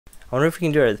wonder if we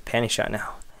can do it with a panty shot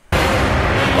now.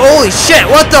 Holy shit,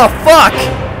 what the fuck?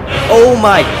 Oh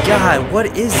my god,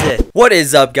 what is it? What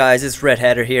is up, guys? It's Red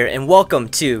Hatter here, and welcome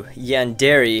to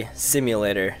Yandere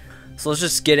Simulator. So let's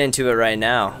just get into it right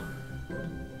now.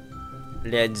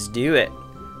 Let's do it.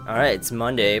 Alright, it's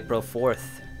Monday, April 4th,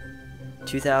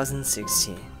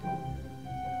 2016.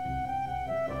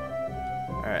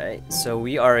 Alright, so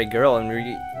we are a girl,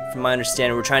 and from my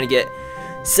understanding, we're trying to get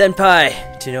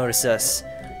SENPAI to notice us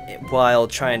while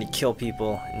trying to kill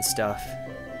people and stuff.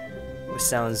 Which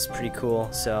sounds pretty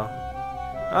cool, so...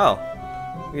 Oh,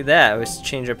 look at that, let's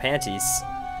change our panties.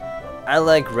 I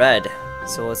like red,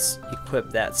 so let's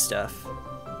equip that stuff.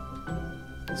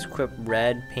 Let's equip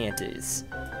red panties.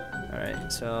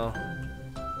 Alright, so...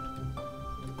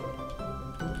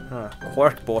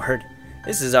 cork board.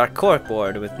 This is our cork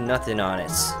board with nothing on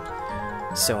it.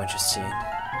 So interesting.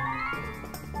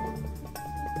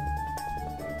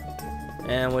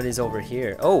 And what is over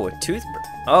here? Oh, a toothbrush.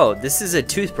 Oh, this is a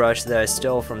toothbrush that I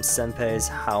stole from Senpai's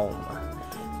home.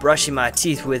 Brushing my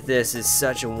teeth with this is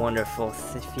such a wonderful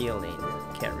feeling.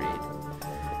 Can't read.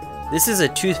 This is a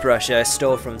toothbrush that I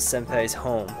stole from Senpai's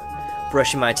home.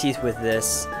 Brushing my teeth with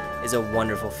this is a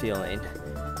wonderful feeling.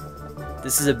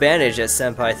 This is a bandage that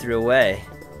Senpai threw away.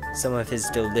 Some of his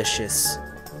delicious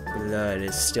blood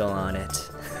is still on it.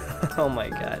 Oh my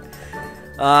god.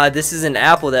 This is an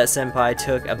apple that Senpai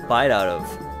took a bite out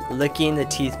of. Licking the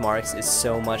teeth marks is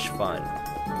so much fun.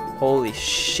 Holy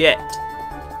shit.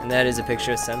 And that is a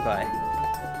picture of Senpai.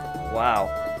 Wow.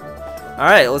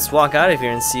 Alright, let's walk out of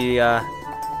here and see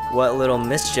what little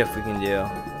mischief we can do.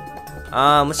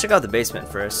 Let's check out the basement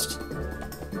first.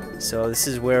 So this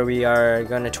is where we are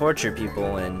going to torture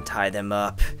people and tie them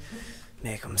up.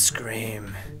 Make them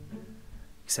scream.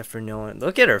 Except for no one.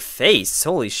 Look at her face.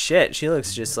 Holy shit. She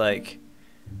looks just like...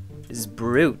 This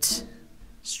brute.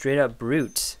 Straight up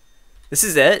brute. This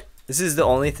is it? This is the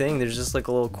only thing? There's just like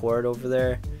a little cord over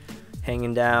there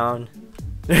hanging down.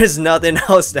 There's nothing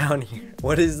else down here.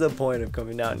 What is the point of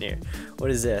coming down here?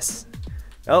 What is this?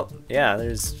 Oh, yeah,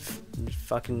 there's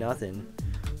fucking nothing.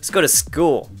 Let's go to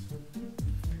school.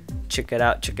 Check it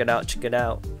out, check it out, check it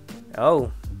out.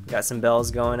 Oh, got some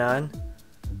bells going on.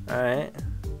 Alright.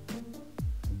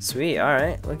 Sweet,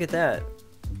 alright, look at that.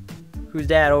 Who's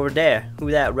that over there?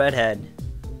 Who's that redhead?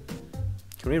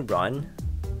 Can we run?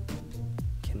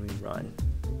 Can we run?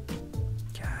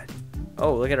 God.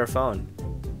 Oh, look at our phone.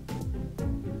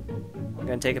 I'm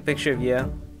gonna take a picture of you.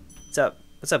 What's up?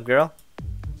 What's up, girl?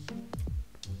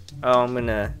 Oh, I'm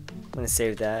gonna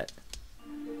save that.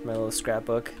 My little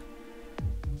scrapbook.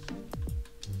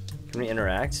 Can we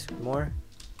interact more?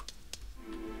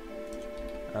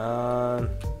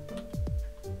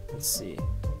 Let's see.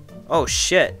 Oh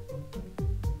shit.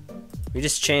 We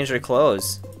just changed our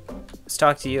clothes. Let's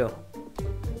talk to you.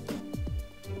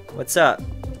 What's up?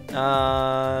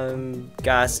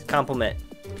 Guys, compliment.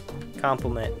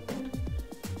 Compliment.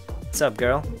 What's up,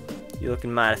 girl? You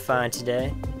looking mighty fine today.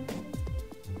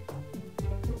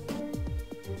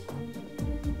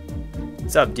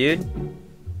 What's up, dude?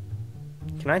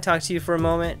 Can I talk to you for a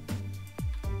moment?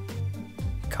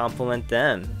 Compliment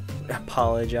them.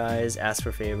 Apologize, ask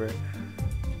for favor.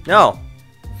 No!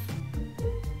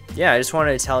 Yeah, I just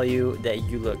wanted to tell you that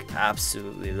you look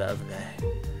absolutely lovely.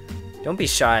 Don't be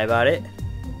shy about it.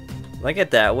 Look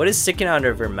at that. What is sticking out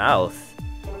of her mouth?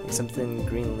 Like something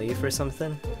green leaf or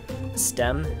something? A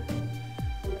stem?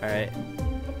 Alright.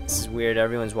 This is weird.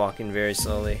 Everyone's walking very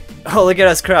slowly. Oh, look at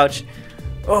us crouch.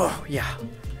 Oh, yeah.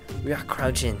 We are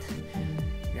crouching.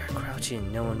 We are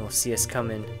crouching. No one will see us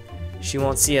coming. She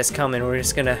won't see us coming. We're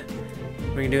gonna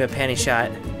do a panty shot.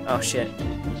 Oh, shit.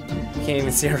 Can't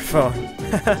even see her phone.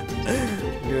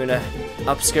 Doing a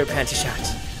upskirt panty shot.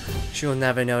 She will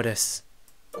never notice.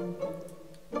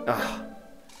 Oh,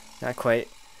 not quite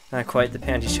the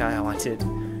panty shot I wanted,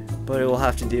 but it will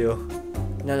have to do.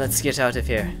 Now let's get out of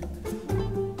here.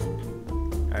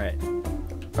 Alright.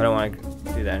 I don't want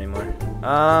to do that anymore.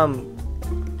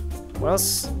 What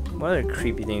else? What other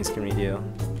creepy things can we do?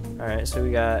 Alright, so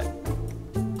we got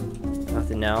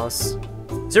nothing else.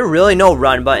 Is there really no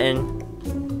run button?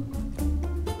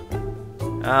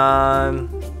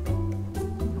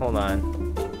 Hold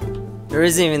on. There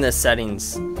isn't even the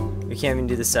settings. We can't even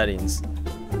do the settings.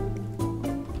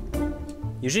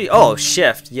 Usually, oh,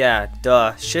 shift. Yeah,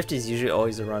 duh. Shift is usually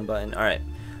always the run button. Alright.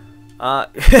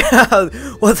 What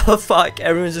the fuck?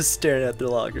 Everyone's just staring at their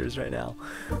lockers right now.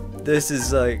 This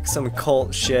is like some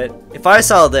cult shit. If I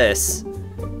saw this,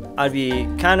 I'd be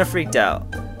kind of freaked out.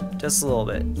 Just a little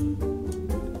bit.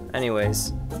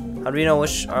 Anyways, how do we know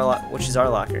which is our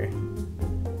locker?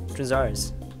 Which one's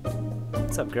ours?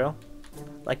 What's up, girl?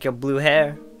 Like your blue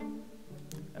hair?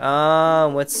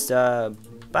 What's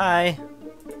bye.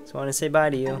 Just want to say bye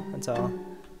to you. That's all.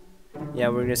 Yeah,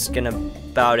 we're just gonna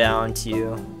bow down to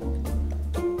you.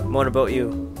 Motorboat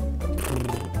you.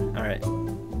 All right.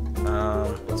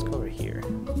 Let's go over here.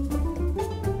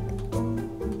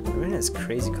 Everyone has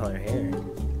crazy color hair.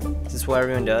 Is this what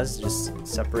everyone does? Just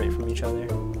separate from each other?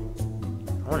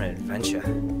 I want an adventure.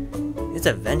 It's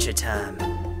adventure time.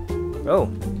 Oh,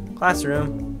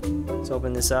 classroom. Let's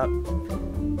open this up.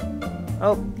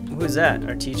 Oh, who's that?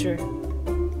 Our teacher?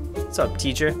 What's up,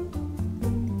 teacher?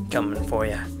 Coming for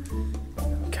ya.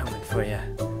 Coming for ya.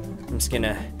 I'm just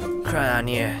gonna crawl down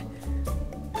here.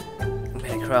 I'm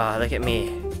gonna crawl. Look at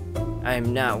me.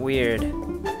 I'm not weird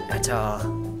at all.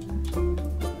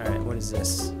 Alright, what is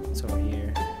this? It's over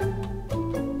here.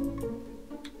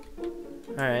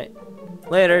 Alright.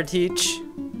 Later, teach.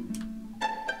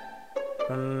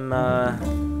 I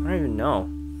don't even know.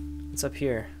 What's up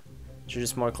here? Is there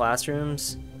just more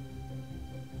classrooms?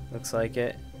 Looks like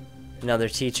it. Another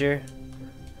teacher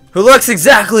who looks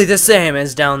exactly the same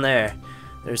as down there.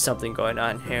 There's something going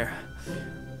on here.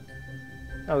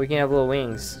 Oh, we can have little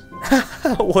wings.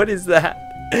 What is that?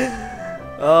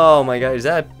 Oh my god, is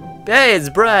that? Hey, it's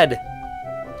Bread.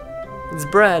 It's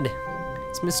Bread.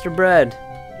 It's Mr. Bread.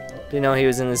 Didn't know he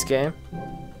was in this game.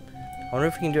 I wonder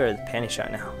if we can do it with a panty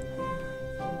shot now.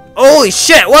 Holy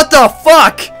shit, what the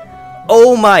fuck?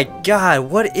 Oh my god,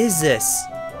 what is this?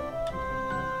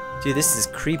 Dude, this is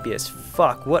creepy as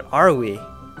fuck. What are we?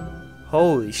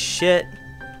 Holy shit.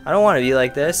 I don't want to be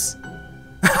like this.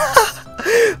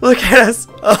 Look at us.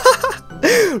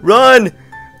 Run!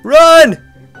 Run!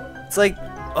 It's like,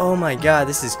 oh my god,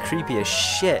 this is creepy as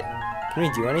shit. Can we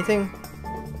do anything?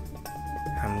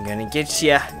 I'm gonna get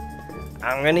ya.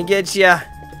 I'm gonna get ya.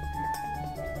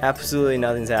 Absolutely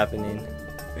nothing's happening.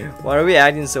 Why are we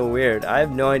acting so weird? I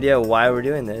have no idea why we're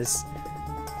doing this.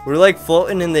 We're like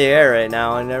floating in the air right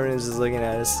now and everyone's just looking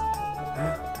at us.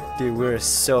 Dude, we're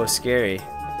so scary.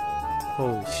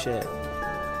 Holy shit.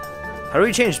 How do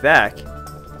we change back?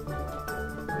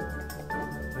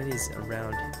 What is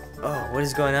around? Oh, what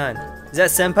is going on? Is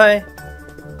that Senpai?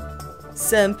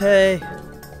 Senpai.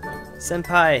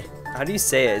 Senpai. How do you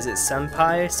say it? Is it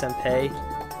Senpai or Senpai?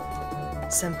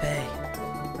 Senpai.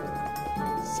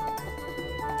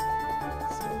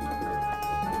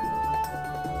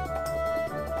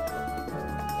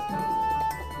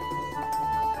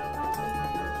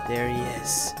 There he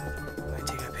is. I'm gonna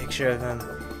take a picture of him.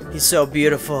 He's so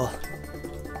beautiful.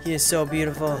 He is so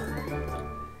beautiful.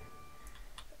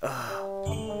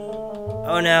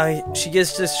 Oh no, she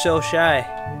gets just so shy.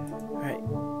 Alright.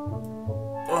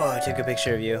 Oh, I took a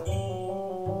picture of you.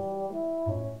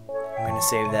 I'm gonna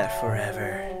save that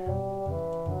forever.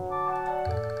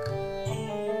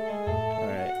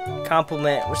 Alright.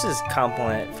 Compliment. Let's just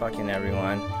compliment fucking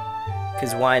everyone.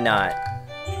 Because why not?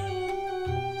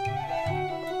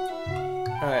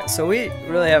 Alright, so we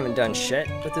really haven't done shit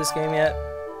with this game yet.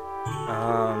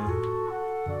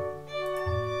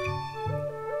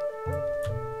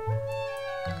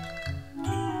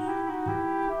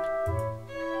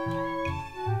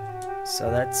 So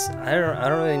that's, I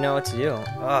don't really know what to do.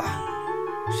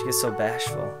 Ugh, she gets so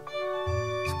bashful.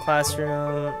 It's a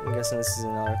classroom. I'm guessing this is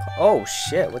another oh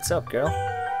shit, what's up, girl?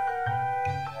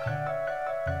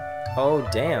 Oh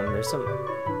damn, there's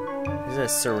a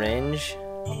syringe.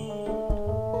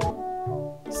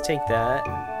 Let's take that.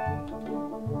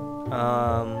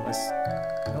 Let's,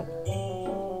 nope.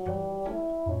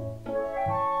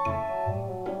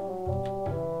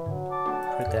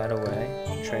 Put that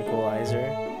away.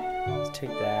 Tranquilizer. Let's take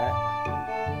that.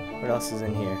 What else is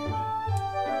in here?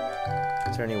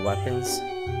 Is there any weapons?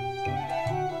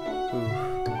 Ooh.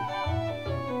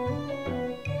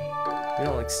 We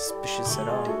don't look suspicious at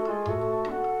all.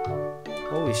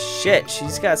 Holy shit,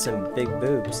 she's got some big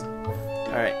boobs.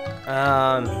 Alright,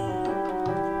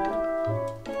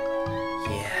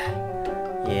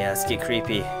 yeah, let's get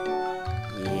creepy.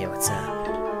 Yeah, what's up?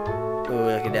 Ooh,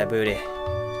 look at that booty.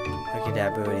 Look at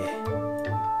that booty.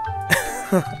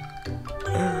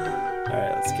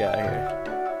 Alright, let's get out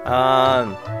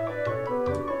of here.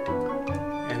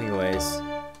 Anyways.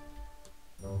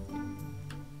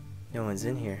 No one's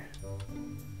in here.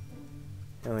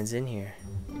 No one's in here.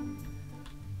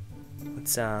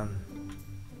 Let's,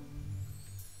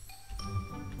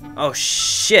 oh,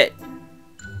 shit!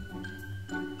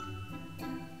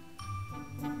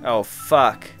 Oh,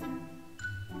 fuck.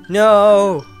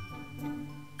 No!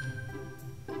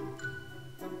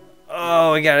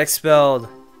 Oh, we got expelled.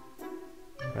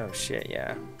 Oh, shit,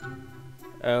 yeah.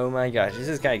 Oh my gosh, this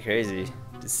is kind of crazy.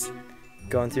 Just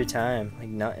going through time like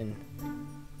nothing.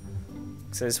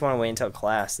 So I just want to wait until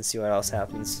class and see what else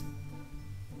happens.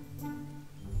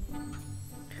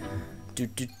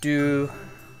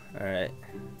 Alright.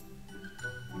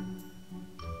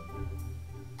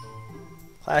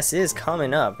 Class is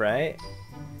coming up, right?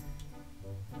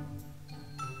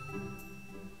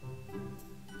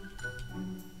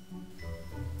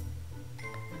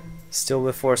 Still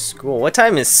before school. What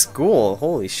time is school?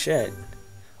 Holy shit.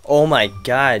 Oh my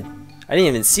god. I didn't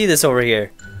even see this over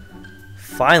here.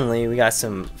 Finally, we got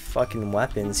some fucking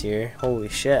weapons here. Holy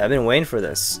shit. I've been waiting for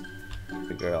this.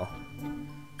 Good girl.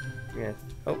 Yeah.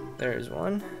 Oh, there's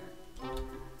one.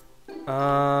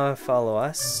 Follow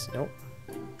us. Nope.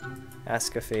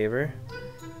 Ask a favor.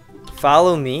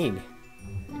 Follow me.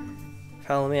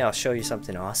 Follow me, I'll show you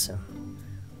something awesome.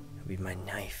 It'll be my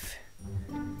knife.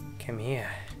 Come here.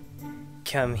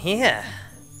 Come here.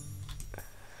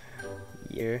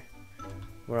 Here.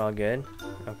 We're all good.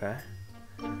 Okay.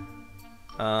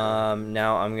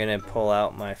 Now I'm gonna pull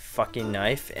out my fucking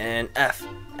knife and F.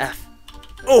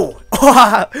 Oh!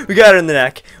 We got her in the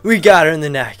neck. We got her in the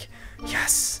neck.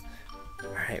 Yes.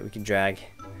 Alright, we can drag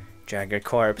her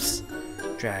corpse.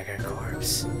 Drag her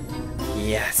corpse.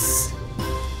 Yes.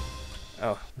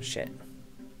 Oh, shit.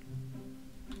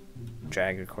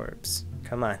 Drag her corpse.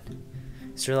 Come on.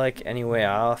 Is there like any way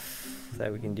off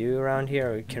that we can do around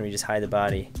here, or can we just hide the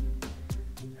body?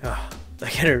 Oh,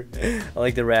 look at her. I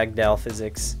like the ragdoll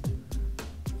physics.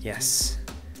 Yes.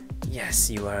 Yes,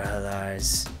 you are all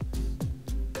ours.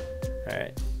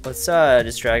 Alright. Let's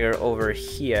just drag her over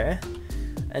here.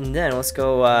 And then let's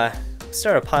go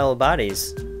start a pile of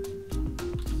bodies.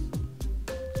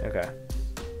 Okay.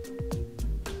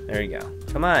 There you go.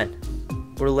 Come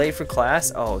on. We're late for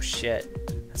class? Oh shit.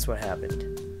 That's what happened.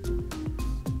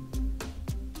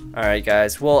 Alright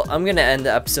guys, well I'm gonna end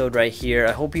the episode right here.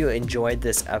 I hope you enjoyed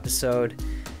this episode.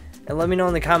 And let me know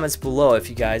in the comments below if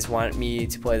you guys want me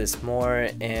to play this more,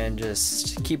 and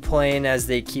just keep playing as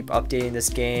they keep updating this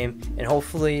game, and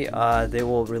hopefully they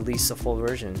will release a full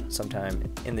version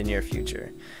sometime in the near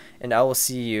future. And I will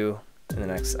see you in the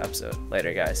next episode.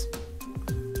 Later guys.